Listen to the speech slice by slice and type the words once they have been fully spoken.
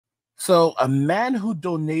So a man who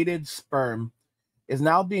donated sperm is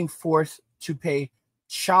now being forced to pay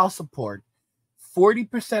child support,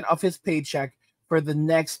 40% of his paycheck for the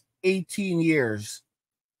next 18 years.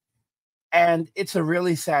 And it's a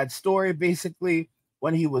really sad story. Basically,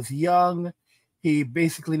 when he was young, he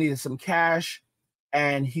basically needed some cash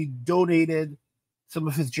and he donated some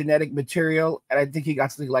of his genetic material. And I think he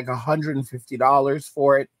got something like $150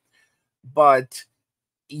 for it. But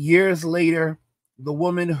years later, the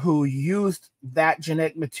woman who used that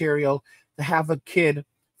genetic material to have a kid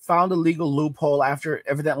found a legal loophole after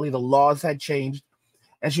evidently the laws had changed,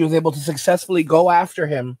 and she was able to successfully go after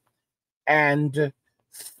him and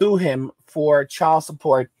sue him for child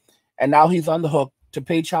support. And now he's on the hook to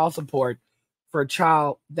pay child support for a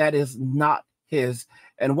child that is not his.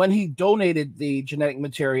 And when he donated the genetic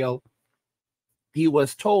material, he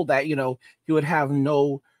was told that, he would have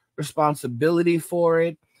no responsibility for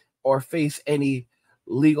it or face any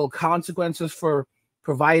legal consequences for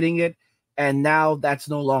providing it. And now that's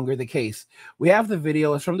no longer the case. We have the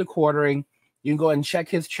video. It's from the quartering. You can go and check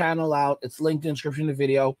his channel out. It's linked in the description of the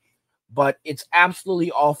video. But it's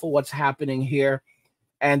absolutely awful what's happening here.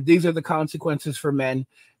 And these are the consequences for men.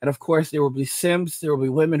 And of course, there will be simps. There will be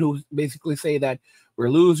women who basically say that we're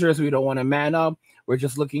losers. We don't want to man up. We're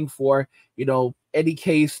just looking for, any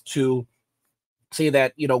case to say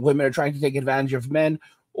that, women are trying to take advantage of men,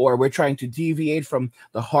 or we're trying to deviate from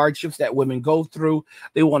the hardships that women go through.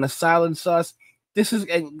 They want to silence us.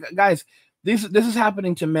 And guys, this is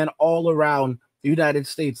happening to men all around the United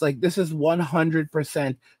States. Like, this is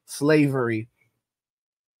 100% slavery.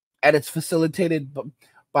 And it's facilitated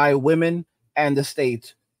by women and the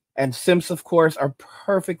state. And simps, of course, are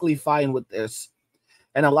perfectly fine with this.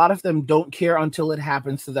 And a lot of them don't care until it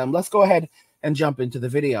happens to them. Let's go ahead and jump into the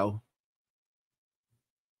video.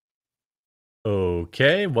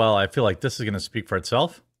 Okay, well, I feel like this is going to speak for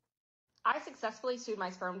itself. I successfully sued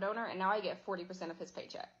my sperm donor, and now I get 40% of his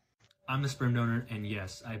paycheck. I'm the sperm donor, and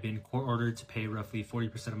yes, I've been court-ordered to pay roughly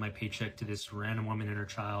 40% of my paycheck to this random woman and her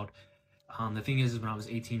child. The thing is when I was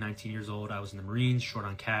 18, 19 years old, I was in the Marines, short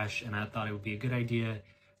on cash, and I thought it would be a good idea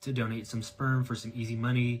to donate some sperm for some easy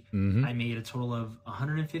money. I made a total of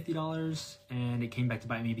 $150, and it came back to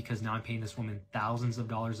bite me because now I'm paying this woman thousands of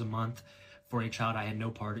dollars a month for a child I had no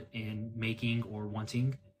part in making or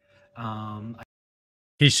wanting.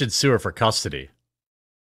 He should sue her for custody.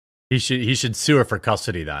 He should sue her for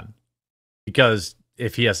custody then. Because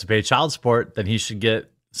if he has to pay child support, then he should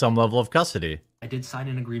get some level of custody. I did sign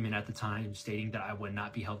an agreement at the time stating that I would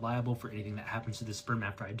not be held liable for anything that happens to the sperm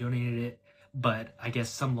after I donated it. But I guess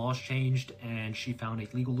some laws changed, and she found a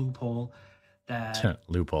legal loophole that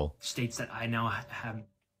states that I now am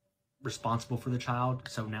responsible for the child.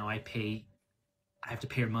 So now I have to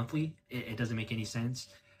pay her monthly. It doesn't make any sense.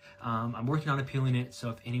 I'm working on appealing it. So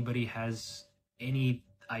if anybody has any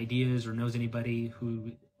ideas or knows anybody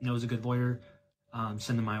who knows a good lawyer,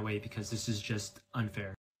 send them my way, because this is just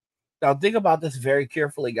unfair. Now think about this very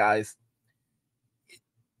carefully, guys.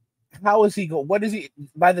 How is he going? What is he?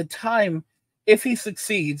 By the time, if he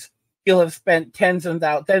succeeds, he'll have spent tens of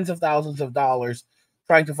thousands of dollars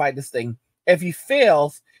trying to fight this thing. If he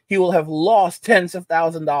fails, he will have lost tens of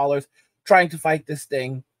thousands of dollars trying to fight this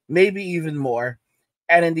thing, maybe even more.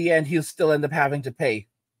 And in the end, he'll still end up having to pay.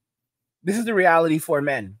 This is the reality for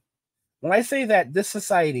men. When I say that this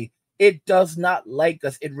society, it does not like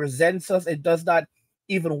us, it resents us, it does not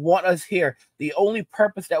even want us here. The only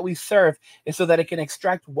purpose that we serve is so that it can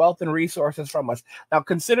extract wealth and resources from us. Now,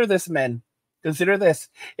 consider this, men. Consider this.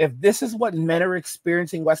 If this is what men are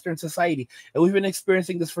experiencing in Western society, and we've been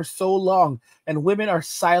experiencing this for so long, and women are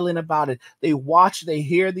silent about it, they watch, they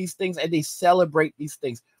hear these things, and they celebrate these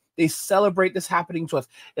things. They celebrate this happening to us.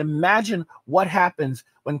 Imagine what happens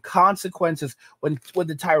when consequences, when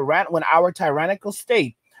our tyrannical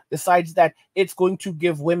state decides that it's going to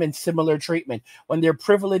give women similar treatment, when their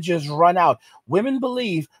privileges run out. Women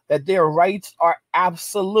believe that their rights are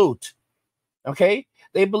absolute. Okay?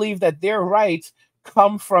 They believe that their rights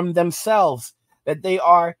come from themselves, that they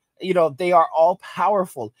are all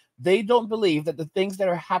powerful. They don't believe that the things that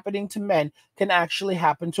are happening to men can actually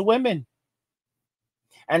happen to women.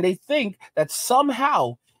 And they think that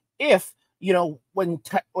somehow, if, when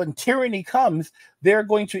tyranny comes, they're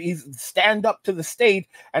going to stand up to the state,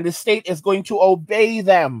 and the state is going to obey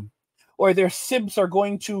them, or their simps are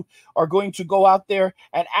going to go out there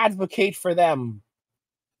and advocate for them.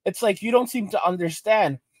 It's like you don't seem to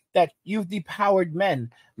understand that you've depowered men.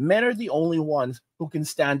 Men are the only ones who can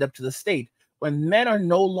stand up to the state. When men are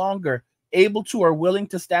no longer able to or willing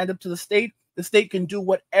to stand up to the state can do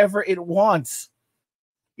whatever it wants.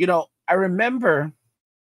 I remember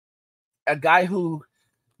a guy who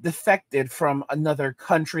defected from another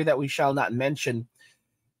country that we shall not mention.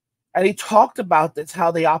 And he talked about this,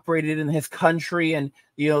 how they operated in his country, and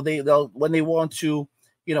they'll when they want to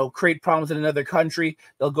create problems in another country,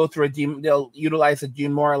 they'll go through they'll utilize a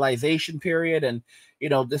demoralization period, and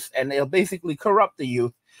and they'll basically corrupt the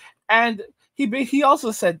youth. And he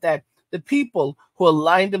also said that the people who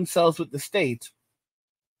align themselves with the state,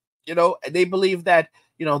 they believe that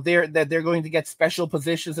they're going to get special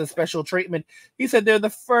positions and special treatment. He said they're the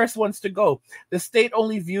first ones to go. The state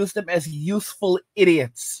only views them as useful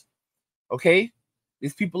idiots. Okay?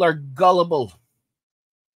 These people are gullible.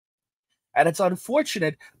 And it's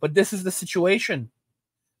unfortunate, but this is the situation.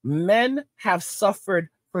 Men have suffered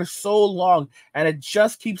for so long, and it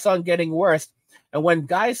just keeps on getting worse. And when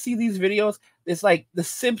guys see these videos, it's like the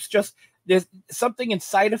simps there's something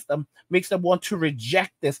inside of them makes them want to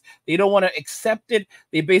reject this. They don't want to accept it.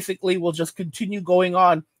 They basically will just continue going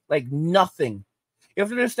on like nothing. You have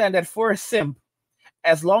to understand that for a simp,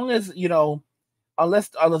 as long as, as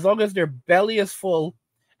long as their belly is full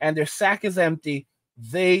and their sack is empty,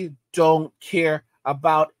 they don't care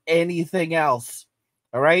about anything else.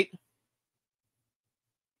 All right?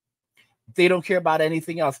 They don't care about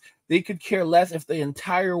anything else. They could care less if the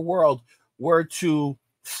entire world were to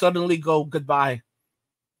suddenly go goodbye.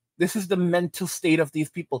 This is the mental state of these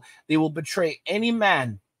people. They will betray any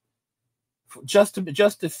man just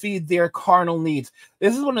to feed their carnal needs.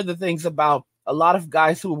 This is one of the things about a lot of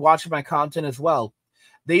guys who watch my content as well.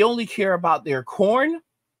 They only care about their corn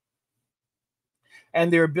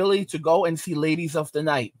and their ability to go and see ladies of the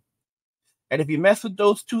night. And if you mess with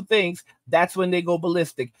those two things, that's when they go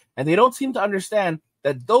ballistic. And they don't seem to understand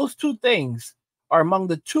that those two things are among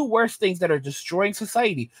the two worst things that are destroying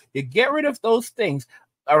society. You get rid of those things,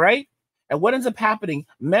 all right? And what ends up happening,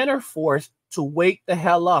 men are forced to wake the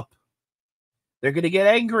hell up. They're going to get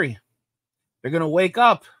angry. They're going to wake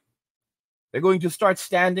up. They're going to start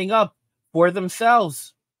standing up for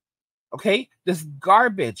themselves. Okay? This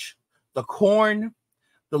garbage, the corn,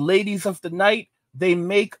 the ladies of the night, they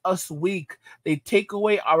make us weak. They take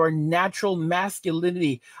away our natural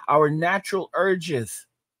masculinity, our natural urges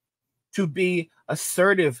to be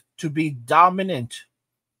assertive, to be dominant,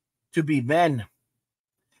 to be men.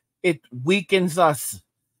 It weakens us.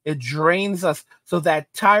 It drains us so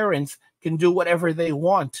that tyrants can do whatever they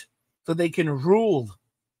want, so they can rule.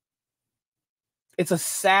 It's a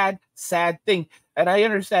sad, sad thing. And I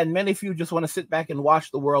understand many of you just want to sit back and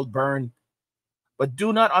watch the world burn. But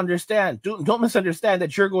do not understand, don't misunderstand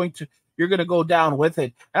that you're going to go down with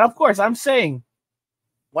it. And of course, I'm saying,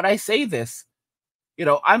 when I say this,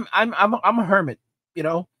 I'm a hermit.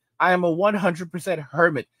 I am a 100%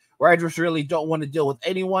 hermit, where I just really don't want to deal with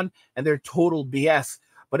anyone and their total BS.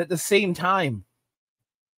 But at the same time,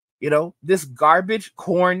 this garbage,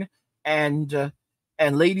 corn, and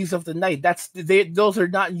ladies of the night, those are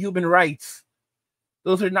not human rights.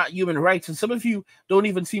 Those are not human rights. And some of you don't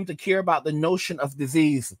even seem to care about the notion of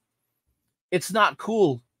disease. It's not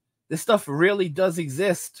cool. This stuff really does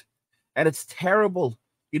exist. And it's terrible.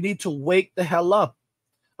 You need to wake the hell up.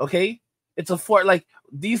 Okay?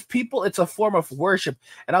 These people, it's a form of worship.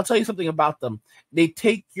 And I'll tell you something about them. They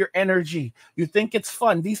take your energy. You think it's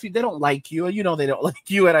fun. These people, they don't like you. They don't like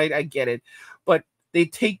you, and I get it. But they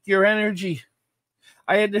take your energy.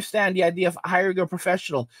 I understand the idea of hiring a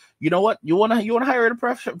professional. You know what? You want to hire a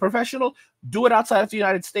professional? Do it outside of the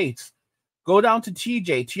United States. Go down to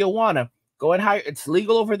Tijuana. Go and hire. It's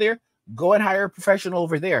legal over there. Go and hire a professional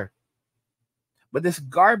over there. But this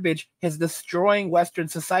garbage is destroying Western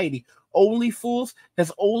society. Only Fools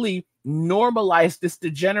has only normalized this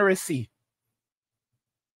degeneracy.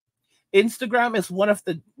 Instagram is one of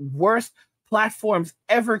the worst platforms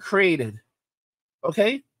ever created.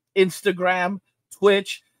 Okay? Instagram,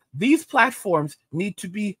 Twitch, these platforms need to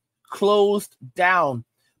be closed down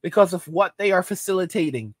because of what they are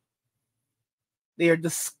facilitating. They are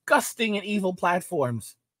disgusting and evil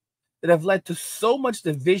platforms that have led to so much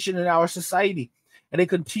division in our society, and they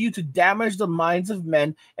continue to damage the minds of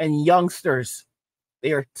men and youngsters.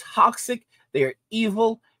 They are toxic, they are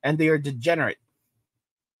evil, and they are degenerate.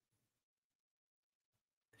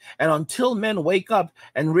 And until men wake up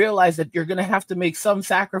and realize that you're going to have to make some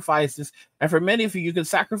sacrifices, and for many of you, you can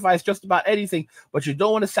sacrifice just about anything, but you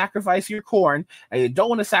don't want to sacrifice your corn, and you don't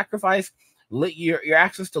want to sacrifice your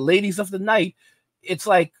access to ladies of the night, it's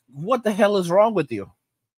like, what the hell is wrong with you?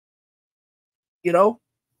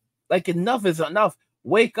 Like, enough is enough.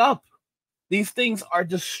 Wake up. These things are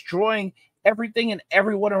destroying everything and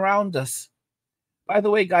everyone around us. By the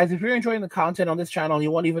way, guys, if you're enjoying the content on this channel and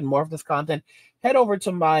you want even more of this content, head over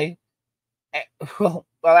to my Well,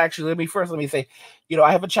 actually, let me say,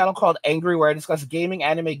 I have a channel called Angry where I discuss gaming,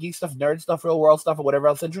 anime, geek stuff, nerd stuff, real world stuff, or whatever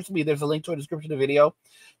else interests me. There's a link to a description of the video.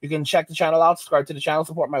 You can check the channel out, subscribe to the channel,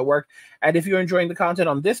 support my work. And if you're enjoying the content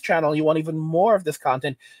on this channel, you want even more of this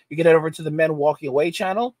content, you can head over to the Men Walking Away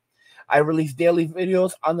channel. I release daily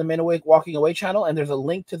videos on the Men Walking Away channel, and there's a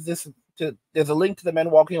link to there's a link to the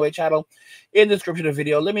Men Walking Away channel in the description of the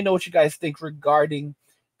video. Let me know what you guys think regarding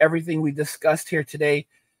everything we discussed here today.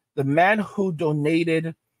 The man who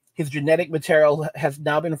donated his genetic material has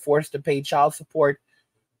now been forced to pay child support,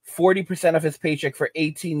 40% of his paycheck for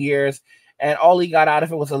 18 years, and all he got out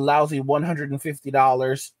of it was a lousy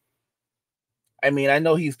 $150. I mean, I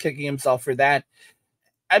know he's kicking himself for that.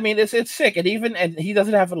 I mean, it's sick, and he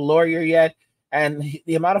doesn't have a lawyer yet, and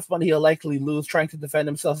the amount of money he'll likely lose trying to defend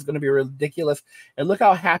himself is going to be ridiculous. And look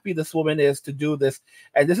how happy this woman is to do this.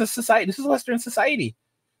 And this is society. This is Western society.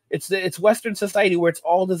 It's Western society where it's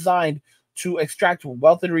all designed to extract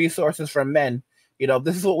wealth and resources from men.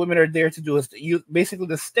 This is what women are there to do. Is basically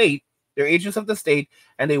the state. They're agents of the state,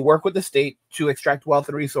 and they work with the state to extract wealth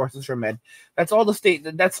and resources from men. That's all the state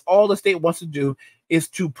wants to do, is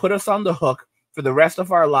to put us on the hook for the rest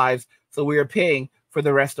of our lives, so we are paying for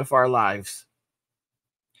the rest of our lives.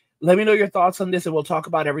 Let me know your thoughts on this, and we'll talk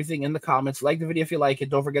about everything in the comments. Like the video if you like it.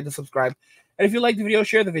 Don't forget to subscribe. And if you like the video,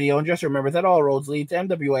 share the video. And just remember that all roads lead to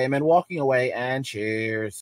MWA and Walking Away. And cheers.